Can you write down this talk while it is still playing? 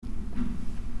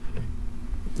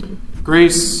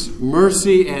Grace,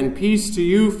 mercy, and peace to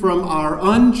you from our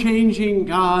unchanging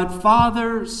God,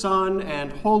 Father, Son,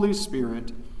 and Holy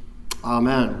Spirit.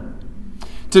 Amen.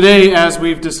 Today, as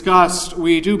we've discussed,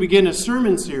 we do begin a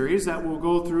sermon series that will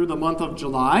go through the month of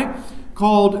July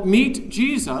called Meet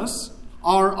Jesus,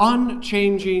 Our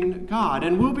Unchanging God.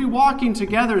 And we'll be walking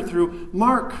together through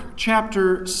Mark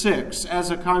chapter 6 as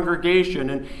a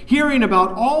congregation and hearing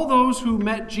about all those who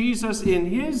met Jesus in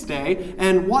his day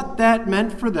and what that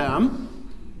meant for them.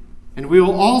 And we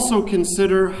will also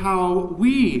consider how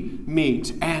we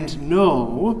meet and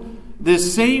know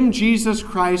this same Jesus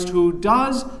Christ who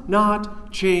does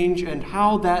not change and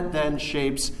how that then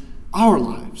shapes our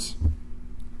lives.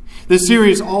 This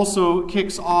series also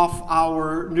kicks off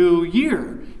our new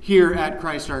year here at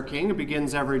Christ our King. It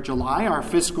begins every July, our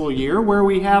fiscal year, where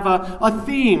we have a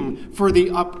theme for the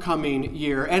upcoming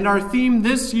year. And our theme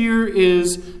this year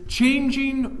is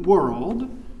Changing World,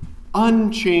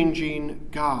 Unchanging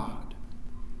God.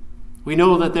 We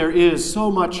know that there is so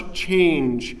much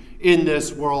change in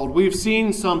this world. We've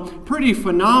seen some pretty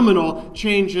phenomenal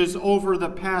changes over the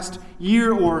past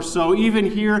year or so. Even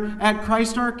here at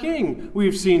Christ our King,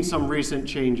 we've seen some recent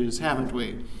changes, haven't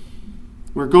we?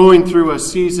 We're going through a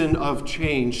season of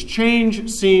change. Change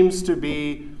seems to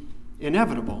be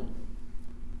inevitable.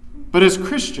 But as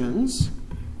Christians,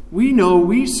 we know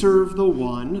we serve the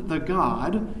one, the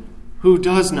God, who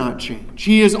does not change.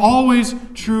 He is always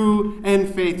true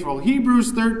and faithful.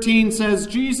 Hebrews 13 says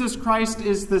Jesus Christ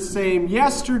is the same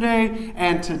yesterday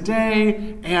and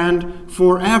today and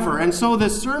forever. And so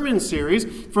this sermon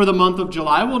series for the month of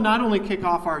July will not only kick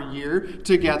off our year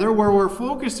together, where we're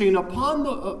focusing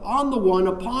on the one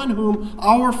upon whom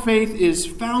our faith is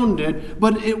founded,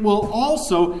 but it will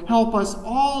also help us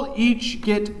all each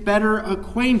get better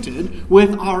acquainted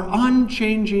with our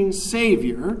unchanging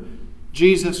Savior,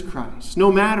 Jesus Christ.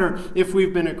 No matter if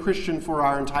we've been a Christian for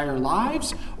our entire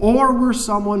lives or we're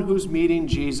someone who's meeting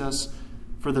Jesus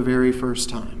for the very first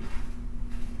time.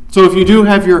 So if you do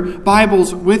have your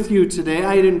Bibles with you today,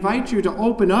 I'd invite you to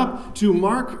open up to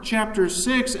Mark chapter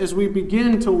 6 as we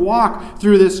begin to walk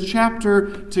through this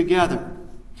chapter together.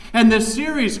 And this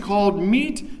series called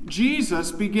Meet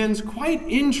Jesus begins quite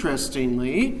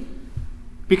interestingly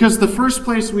because the first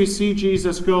place we see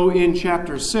Jesus go in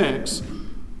chapter 6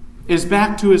 is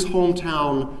back to his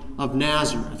hometown of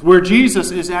Nazareth, where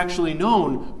Jesus is actually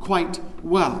known quite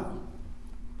well.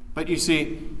 But you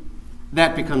see,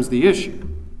 that becomes the issue.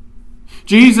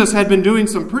 Jesus had been doing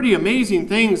some pretty amazing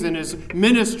things in his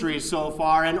ministry so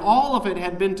far, and all of it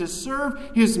had been to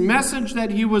serve his message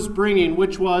that he was bringing,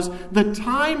 which was, the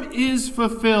time is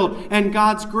fulfilled, and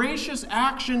God's gracious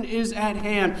action is at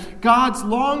hand. God's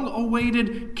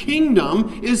long-awaited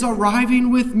kingdom is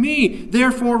arriving with me.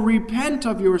 Therefore, repent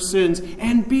of your sins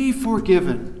and be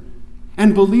forgiven,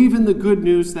 and believe in the good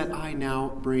news that I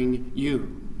now bring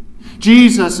you.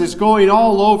 Jesus is going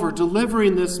all over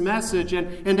delivering this message,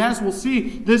 and as we'll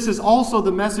see, this is also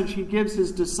the message he gives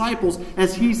his disciples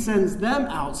as he sends them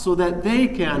out so that they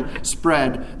can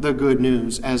spread the good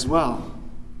news as well.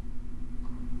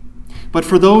 But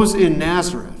for those in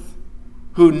Nazareth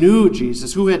who knew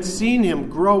Jesus, who had seen him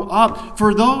grow up,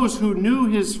 for those who knew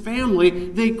his family,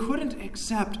 they couldn't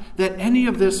accept that any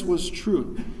of this was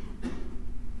true.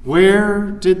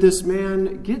 Where did this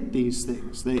man get these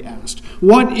things, they asked.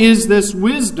 What is this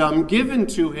wisdom given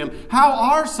to him? How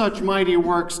are such mighty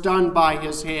works done by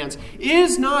his hands?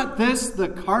 Is not this the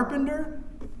carpenter,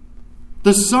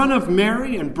 the son of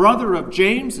Mary and brother of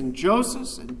James and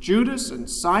Joseph and Judas and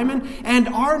Simon? And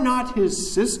are not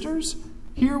his sisters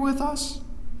here with us?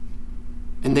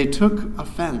 And they took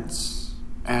offense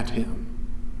at him.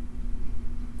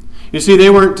 You see, they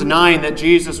weren't denying that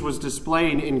Jesus was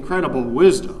displaying incredible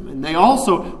wisdom. And they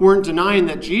also weren't denying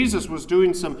that Jesus was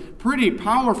doing some pretty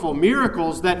powerful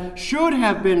miracles that should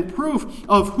have been proof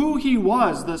of who he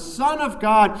was, the Son of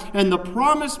God and the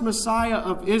promised Messiah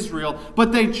of Israel.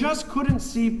 But they just couldn't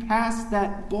see past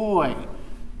that boy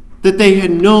that they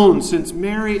had known since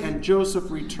Mary and Joseph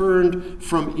returned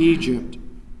from Egypt.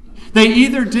 They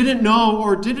either didn't know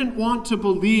or didn't want to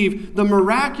believe the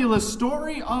miraculous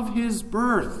story of his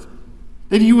birth,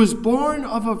 that he was born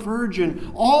of a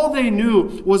virgin. All they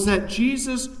knew was that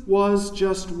Jesus was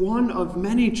just one of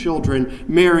many children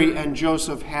Mary and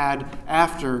Joseph had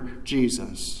after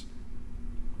Jesus.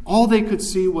 All they could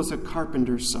see was a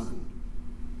carpenter's son.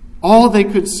 All they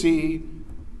could see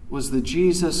was the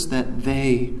Jesus that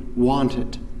they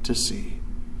wanted to see.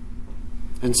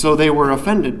 And so they were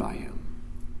offended by him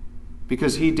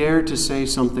because he dared to say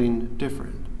something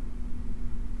different.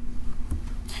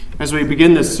 As we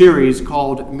begin this series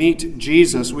called Meet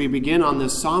Jesus, we begin on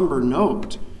this somber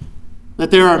note that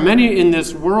there are many in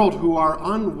this world who are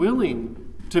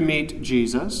unwilling to meet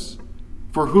Jesus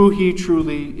for who he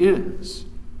truly is.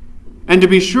 And to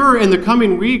be sure, in the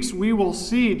coming weeks, we will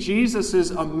see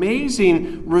Jesus'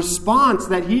 amazing response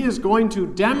that he is going to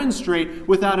demonstrate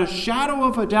without a shadow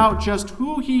of a doubt just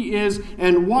who he is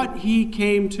and what he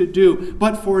came to do.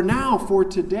 But for now, for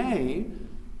today,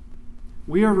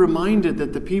 we are reminded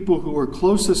that the people who were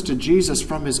closest to Jesus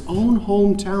from his own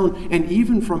hometown and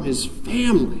even from his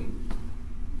family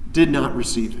did not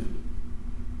receive him.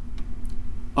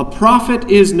 A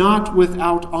prophet is not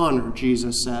without honor,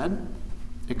 Jesus said,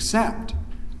 except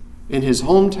in his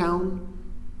hometown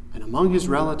and among his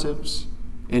relatives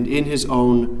and in his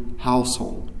own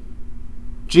household.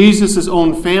 Jesus'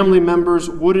 own family members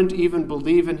wouldn't even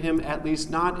believe in him, at least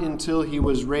not until he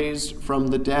was raised from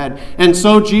the dead. And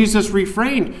so Jesus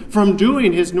refrained from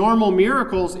doing his normal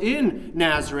miracles in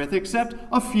Nazareth, except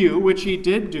a few, which he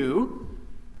did do,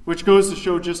 which goes to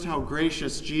show just how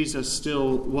gracious Jesus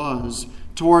still was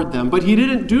toward them. But he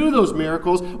didn't do those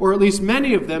miracles, or at least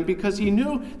many of them, because he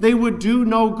knew they would do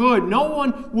no good. No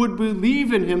one would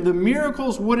believe in him. The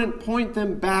miracles wouldn't point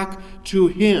them back to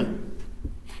him.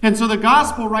 And so the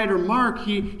gospel writer Mark,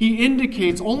 he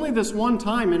indicates only this one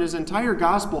time in his entire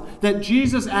gospel that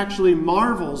Jesus actually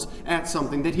marvels at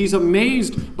something, that he's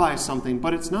amazed by something,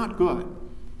 but it's not good.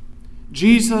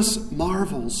 Jesus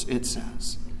marvels, it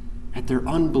says, at their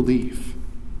unbelief.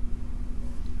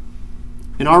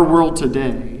 In our world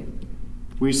today,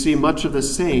 we see much of the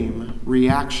same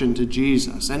reaction to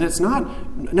Jesus. And it's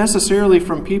not necessarily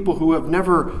from people who have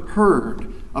never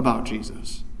heard about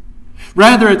Jesus.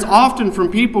 Rather, it's often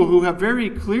from people who have very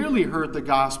clearly heard the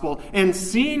gospel and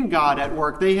seen God at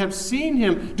work. They have seen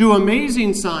him do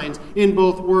amazing signs in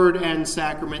both word and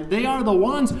sacrament. They are the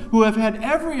ones who have had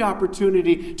every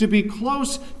opportunity to be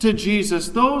close to Jesus,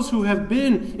 those who have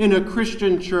been in a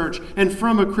Christian church and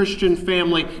from a Christian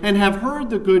family and have heard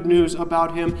the good news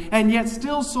about him, and yet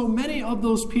still so many of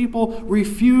those people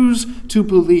refuse to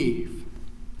believe.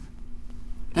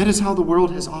 That is how the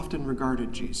world has often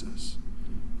regarded Jesus,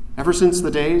 ever since the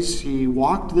days he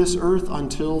walked this earth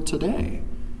until today.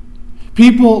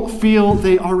 People feel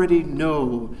they already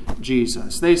know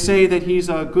Jesus. They say that he's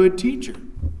a good teacher,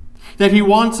 that he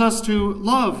wants us to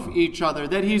love each other,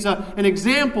 that he's an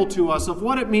example to us of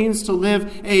what it means to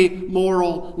live a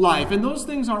moral life. And those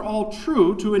things are all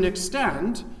true to an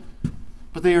extent,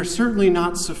 but they are certainly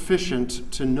not sufficient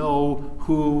to know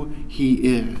who he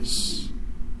is.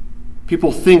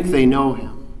 People think they know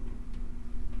him.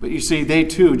 But you see, they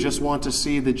too just want to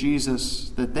see the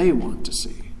Jesus that they want to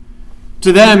see.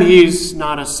 To them, he's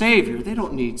not a savior. They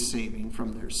don't need saving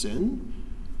from their sin.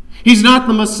 He's not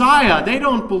the Messiah. They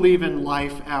don't believe in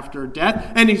life after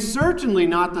death. And he's certainly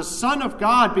not the Son of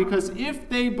God, because if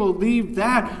they believed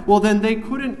that, well, then they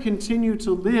couldn't continue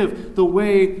to live the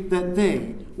way that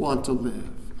they want to live.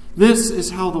 This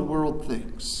is how the world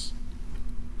thinks.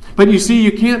 But you see,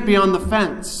 you can't be on the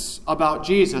fence about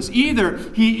Jesus. Either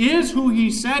he is who he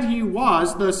said he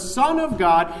was, the Son of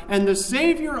God and the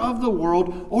Savior of the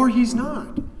world, or he's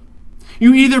not.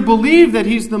 You either believe that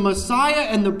he's the Messiah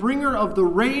and the bringer of the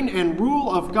reign and rule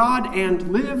of God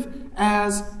and live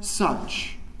as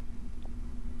such,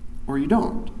 or you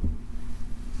don't.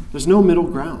 There's no middle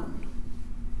ground.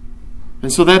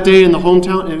 And so that day in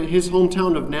his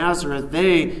hometown of Nazareth,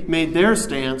 they made their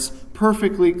stance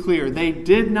perfectly clear. They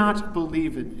did not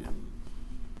believe in him.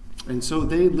 And so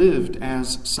they lived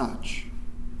as such.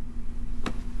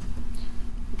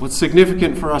 What's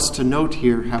significant for us to note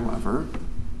here, however,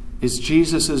 is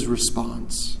Jesus'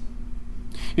 response.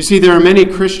 You see, there are many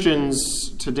Christians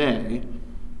today,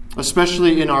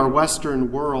 especially in our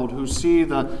Western world, who see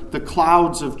the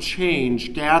clouds of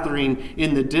change gathering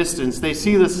in the distance. They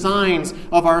see the signs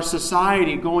of our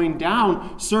society going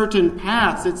down certain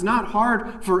paths. It's not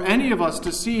hard for any of us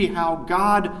to see how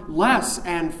God-less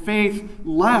and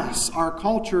faith-less our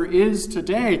culture is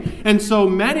today. And so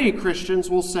many Christians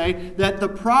will say that the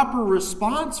proper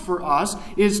response for us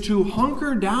is to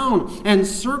hunker down and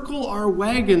circle our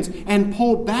wagons and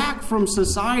pull back from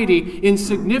society in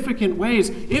significant ways,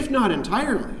 if not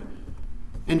entirely,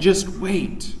 and just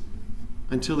wait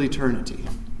until eternity.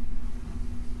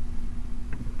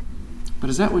 But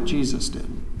is that what Jesus did?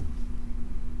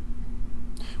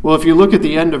 Well, if you look at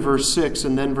the end of verse 6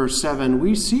 and then verse 7,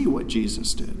 we see what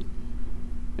Jesus did.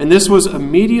 And this was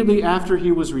immediately after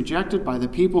he was rejected by the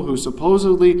people who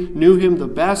supposedly knew him the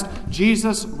best.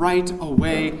 Jesus right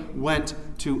away went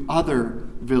to other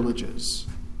villages,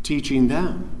 teaching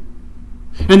them.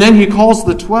 And then he calls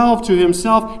the 12 to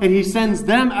himself, and he sends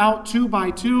them out 2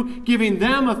 by 2, giving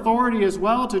them authority as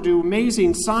well to do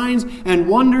amazing signs and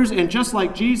wonders. And just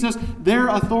like Jesus, their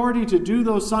authority to do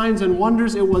those signs and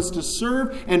wonders, it was to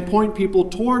serve and point people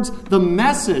towards the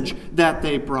message that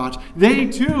they brought. They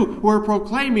too were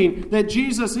proclaiming that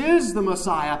Jesus is the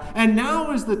Messiah, and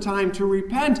now is the time to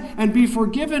repent and be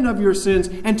forgiven of your sins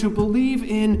and to believe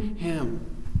in him.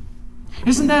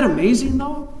 Isn't that amazing,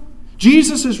 though?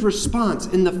 Jesus' response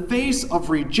in the face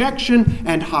of rejection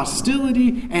and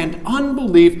hostility and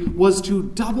unbelief was to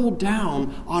double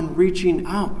down on reaching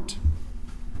out.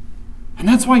 And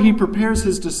that's why he prepares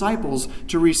his disciples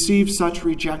to receive such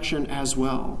rejection as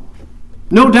well.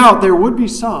 No doubt there would be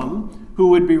some who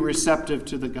would be receptive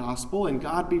to the gospel, and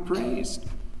God be praised.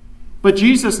 But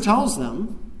Jesus tells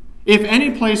them, if any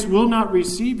place will not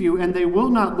receive you and they will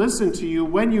not listen to you,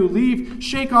 when you leave,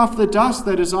 shake off the dust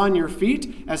that is on your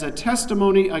feet as a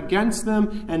testimony against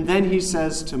them. And then he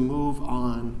says to move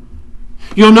on.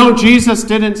 You'll note Jesus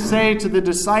didn't say to the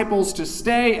disciples to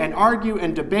stay and argue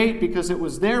and debate because it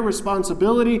was their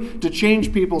responsibility to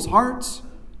change people's hearts.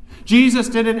 Jesus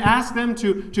didn't ask them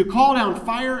to call down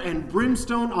fire and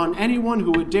brimstone on anyone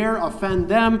who would dare offend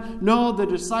them. No, the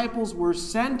disciples were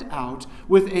sent out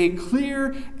with a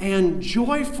clear and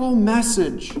joyful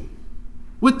message,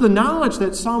 with the knowledge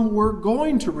that some were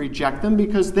going to reject them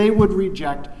because they would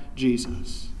reject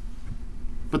Jesus.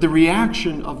 But the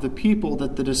reaction of the people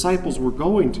that the disciples were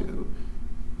going to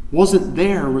wasn't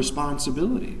their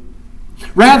responsibility.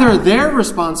 Rather, their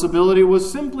responsibility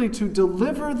was simply to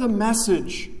deliver the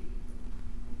message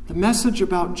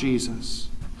about Jesus,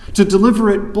 to deliver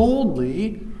it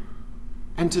boldly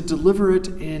and to deliver it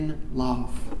in love.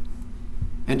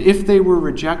 And if they were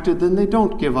rejected, then they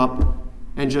don't give up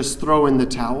and just throw in the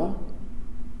towel.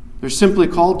 They're simply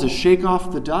called to shake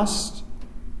off the dust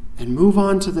and move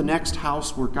on to the next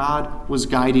house where God was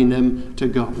guiding them to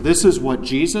go. This is what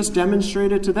Jesus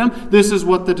demonstrated to them. This is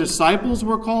what the disciples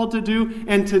were called to do.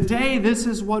 And today, this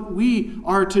is what we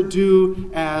are to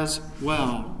do as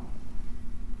well.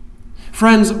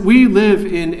 Friends, we live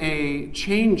in a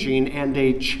changing and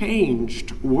a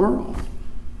changed world.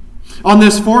 On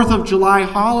this 4th of July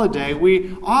holiday,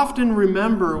 we often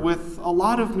remember with a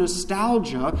lot of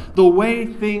nostalgia the way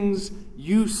things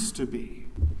used to be.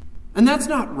 And that's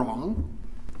not wrong.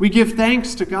 We give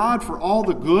thanks to God for all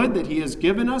the good that he has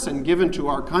given us and given to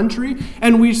our country,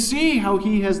 and we see how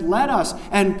he has led us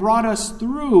and brought us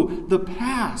through the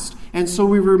past. And so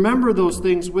we remember those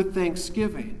things with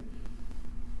thanksgiving.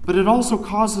 But it also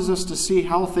causes us to see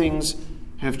how things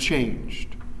have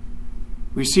changed.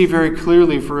 We see very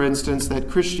clearly, for instance, that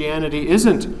Christianity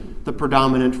isn't the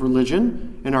predominant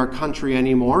religion in our country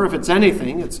anymore. If it's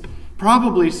anything, it's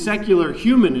probably secular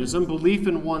humanism, belief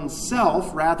in oneself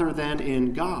rather than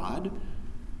in God.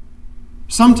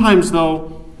 Sometimes,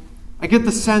 though, I get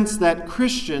the sense that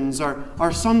Christians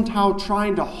are somehow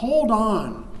trying to hold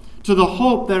on to the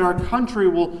hope that our country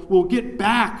will get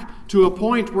back to a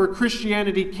point where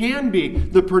Christianity can be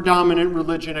the predominant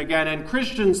religion again, and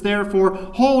Christians therefore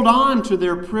hold on to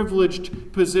their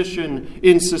privileged position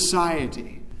in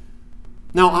society.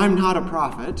 Now, I'm not a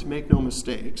prophet, make no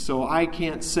mistake, so I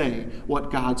can't say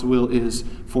what God's will is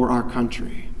for our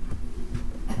country.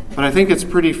 But I think it's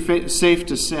pretty safe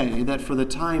to say that for the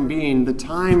time being, the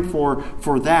time for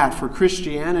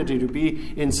Christianity to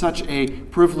be in such a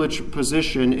privileged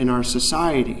position in our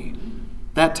society,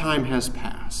 that time has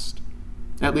passed,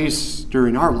 at least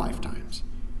during our lifetimes.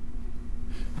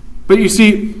 But you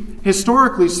see,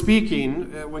 historically speaking,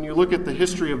 when you look at the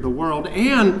history of the world,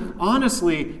 and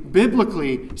honestly,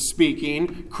 biblically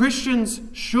speaking, Christians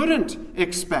shouldn't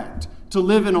expect to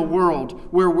live in a world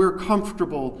where we're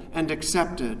comfortable and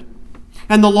accepted.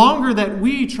 And the longer that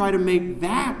we try to make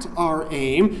that our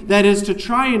aim, that is to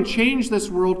try and change this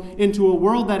world into a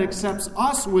world that accepts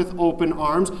us with open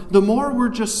arms, the more we're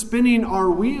just spinning our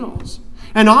wheels.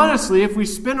 And honestly, if we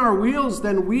spin our wheels,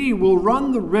 then we will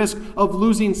run the risk of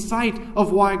losing sight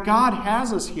of why God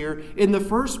has us here in the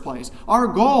first place. Our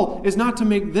goal is not to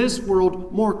make this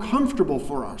world more comfortable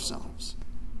for ourselves.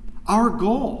 Our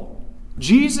goal,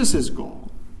 Jesus' goal,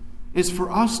 is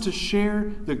for us to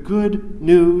share the good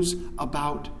news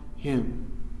about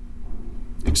him,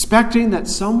 expecting that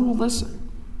some will listen,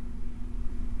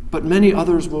 but many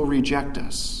others will reject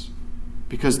us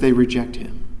because they reject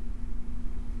him.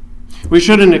 We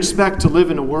shouldn't expect to live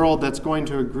in a world that's going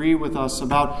to agree with us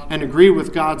about and agree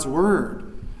with God's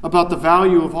word about the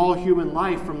value of all human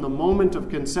life from the moment of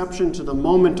conception to the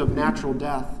moment of natural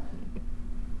death.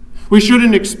 We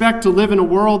shouldn't expect to live in a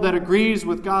world that agrees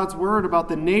with God's word about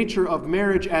the nature of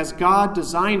marriage as God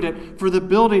designed it for the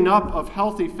building up of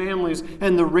healthy families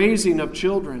and the raising of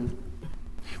children.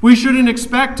 We shouldn't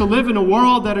expect to live in a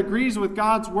world that agrees with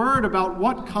God's word about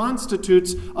what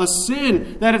constitutes a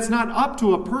sin, that it's not up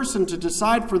to a person to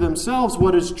decide for themselves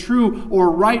what is true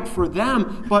or right for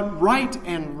them, but right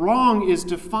and wrong is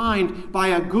defined by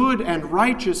a good and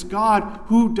righteous God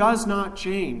who does not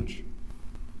change.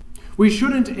 We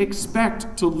shouldn't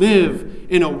expect to live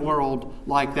in a world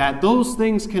like that. Those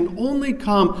things can only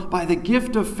come by the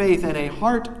gift of faith and a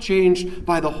heart changed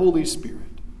by the Holy Spirit.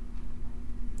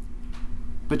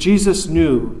 But Jesus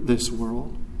knew this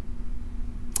world,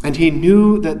 and he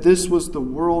knew that this was the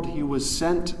world he was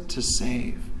sent to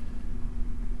save,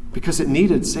 because it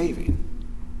needed saving.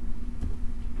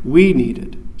 We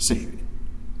needed saving.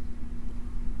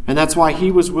 And that's why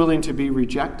he was willing to be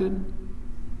rejected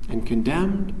and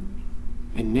condemned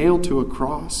and nailed to a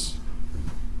cross.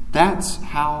 That's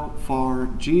how far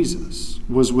Jesus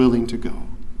was willing to go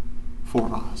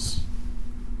for us.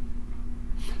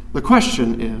 The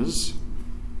question is,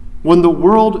 when the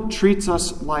world treats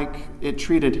us like it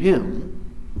treated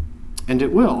him, and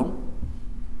it will,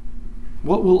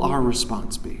 what will our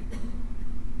response be?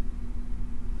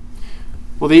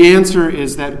 Well, the answer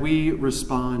is that we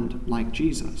respond like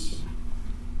Jesus.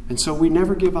 And so we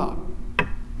never give up.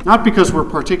 Not because we're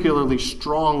particularly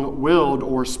strong-willed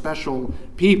or special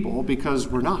people, because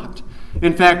we're not.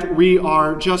 In fact, we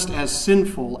are just as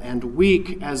sinful and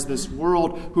weak as this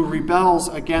world who rebels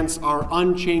against our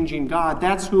unchanging God.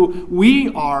 That's who we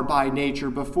are by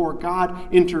nature before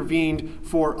God intervened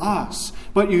for us.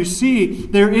 But you see,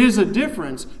 there is a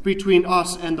difference between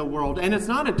us and the world. And it's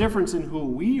not a difference in who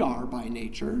we are by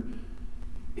nature.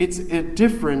 It's a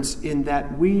difference in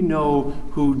that we know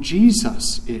who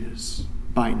Jesus is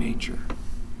by nature.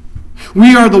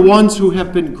 We are the ones who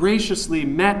have been graciously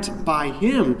met by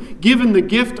him, given the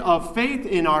gift of faith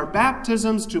in our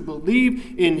baptisms to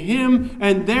believe in him,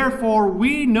 and therefore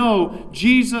we know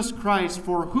Jesus Christ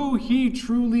for who he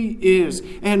truly is,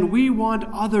 and we want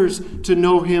others to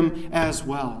know him as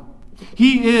well.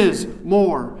 He is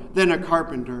more than a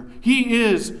carpenter. He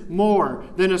is more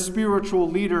than a spiritual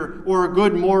leader or a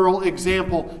good moral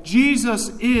example.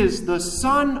 Jesus is the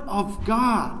Son of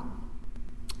God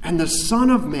and the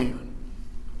Son of Man,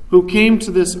 who came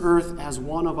to this earth as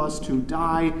one of us to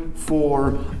die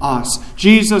for us.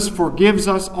 Jesus forgives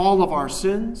us all of our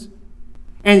sins,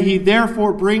 and he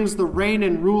therefore brings the reign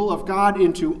and rule of God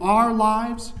into our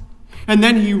lives. And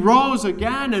then he rose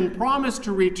again and promised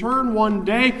to return one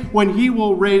day when he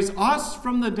will raise us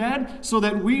from the dead so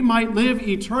that we might live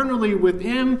eternally with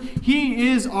him. He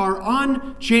is our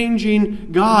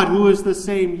unchanging God who is the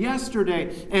same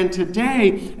yesterday and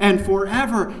today and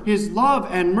forever. His love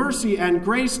and mercy and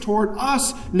grace toward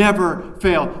us never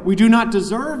fail. We do not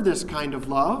deserve this kind of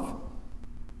love,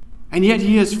 and yet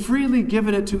he has freely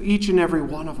given it to each and every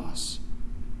one of us.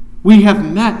 We have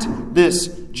met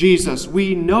this Jesus.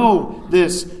 We know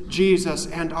this Jesus,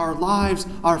 and our lives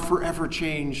are forever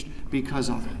changed because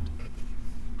of it.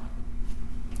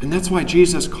 And that's why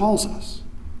Jesus calls us,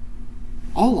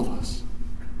 all of us,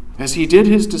 as he did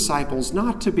his disciples,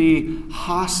 not to be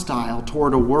hostile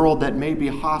toward a world that may be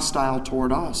hostile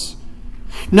toward us,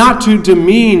 not to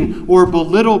demean or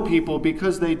belittle people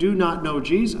because they do not know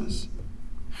Jesus,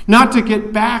 not to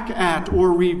get back at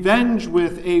or revenge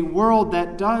with a world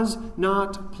that does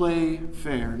not play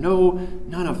fair. No,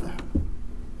 none of that.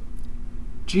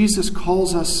 Jesus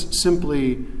calls us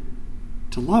simply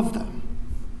to love them,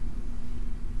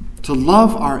 to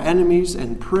love our enemies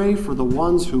and pray for the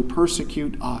ones who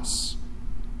persecute us,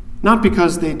 not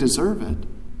because they deserve it.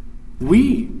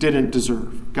 We didn't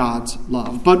deserve God's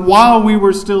love, but while we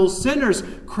were still sinners,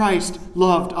 Christ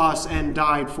loved us and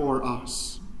died for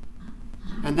us.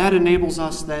 And that enables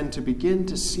us then to begin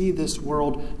to see this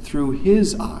world through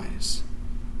his eyes.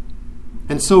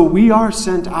 And so we are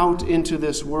sent out into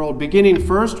this world, beginning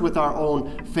first with our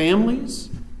own families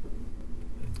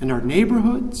and our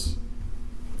neighborhoods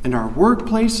and our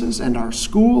workplaces and our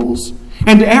schools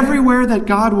and everywhere that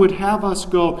God would have us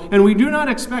go. And we do not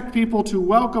expect people to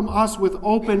welcome us with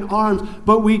open arms,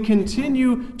 but we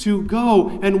continue to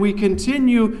go and we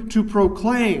continue to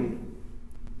proclaim,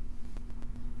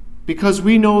 because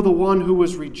we know the one who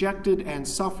was rejected and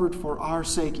suffered for our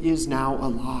sake is now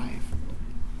alive.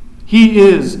 He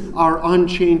is our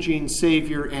unchanging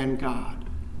Savior and God.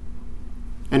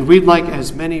 And we'd like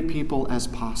as many people as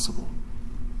possible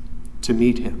to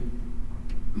meet him.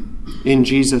 In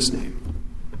Jesus' name,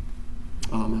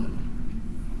 amen.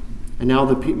 And now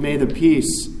may the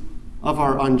peace of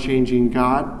our unchanging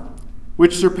God,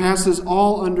 which surpasses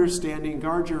all understanding,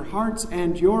 guard your hearts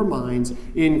and your minds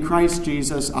in Christ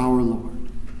Jesus our Lord.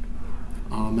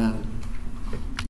 Amen.